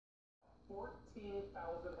14,000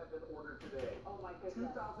 have been ordered today. Oh my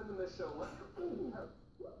goodness. 2,000 in this show left. Am I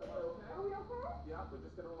okay? Are we okay? Yeah, we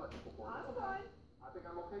just got an electrical cord. I'm fine. I think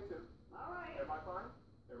I'm okay too. All right. Everybody fine?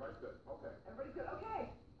 Everybody's good. Okay. Everybody's good. Okay.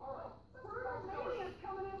 All right. Brutal Mania's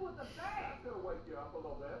coming in with a bang. That's going to wake you up a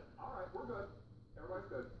little bit. All right, we're good. Everybody's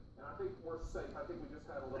good. And I think we're safe. I think we just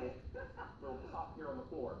had a little pop here on the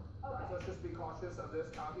floor. Okay. Guys, let's just be cautious of this.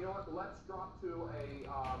 You know what? Let's drop to a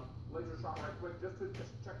laser shot right quick just to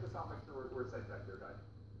check this out, make sure we're safe back here, guys.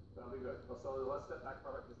 That'll be good. So let's step back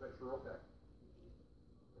from it, just make sure we're okay.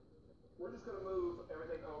 We're just going to move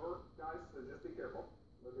everything over, guys, so just be careful.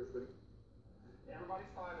 Look here, sweetie.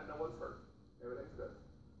 Everybody's fine and no one's hurt. Everything's good.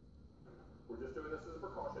 We're just doing this as a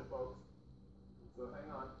precaution, folks. So hang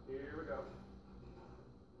on. Here we go.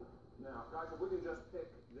 Now, guys, if we can just pick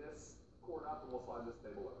this cord up and we'll slide this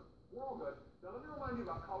table over. We're all good. Now, let me remind you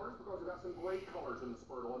about colors because we've got some great colors in the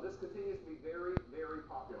Spurtle, and this continues to be very, very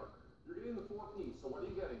popular. You're getting the 4-piece, so what are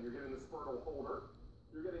you getting? You're getting the Spurtle holder,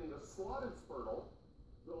 you're getting the slotted Spurtle,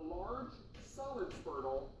 the large solid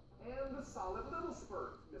Spurtle, and the solid little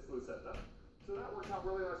spurt, Miss Lucetta. So that works out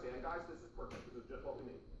really nicely. And guys, this is perfect. This is just what we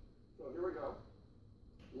need. So here we go.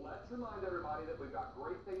 Let's remind everybody that we've got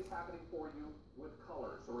great things happening for you with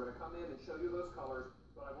colors. So we're going to come in and show you those colors.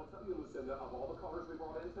 But I will tell you, Lucinda, of all the colors we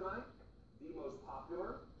brought in tonight, the most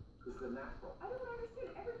popular is the natural. I don't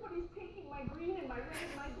understand. Everybody's taking my green and my red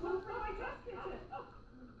and my blue from my test kitchen.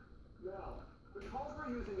 Now, because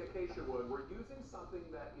we're using acacia wood, we're using something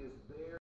that is